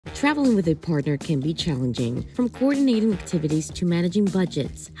Traveling with a partner can be challenging, from coordinating activities to managing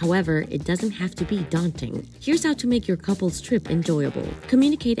budgets. However, it doesn't have to be daunting. Here's how to make your couple's trip enjoyable.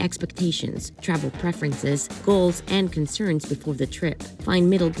 Communicate expectations, travel preferences, goals, and concerns before the trip. Find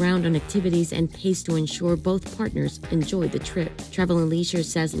middle ground on activities and pace to ensure both partners enjoy the trip. Travel and Leisure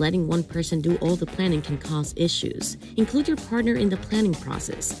says letting one person do all the planning can cause issues. Include your partner in the planning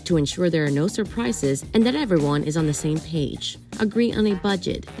process to ensure there are no surprises and that everyone is on the same page. Agree on a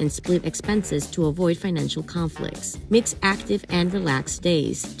budget and split expenses to avoid financial conflicts. Mix active and relaxed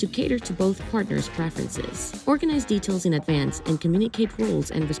days to cater to both partners' preferences. Organize details in advance and communicate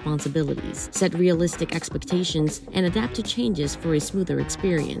roles and responsibilities. Set realistic expectations and adapt to changes for a smoother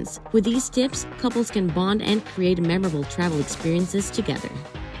experience. With these tips, couples can bond and create memorable travel experiences together.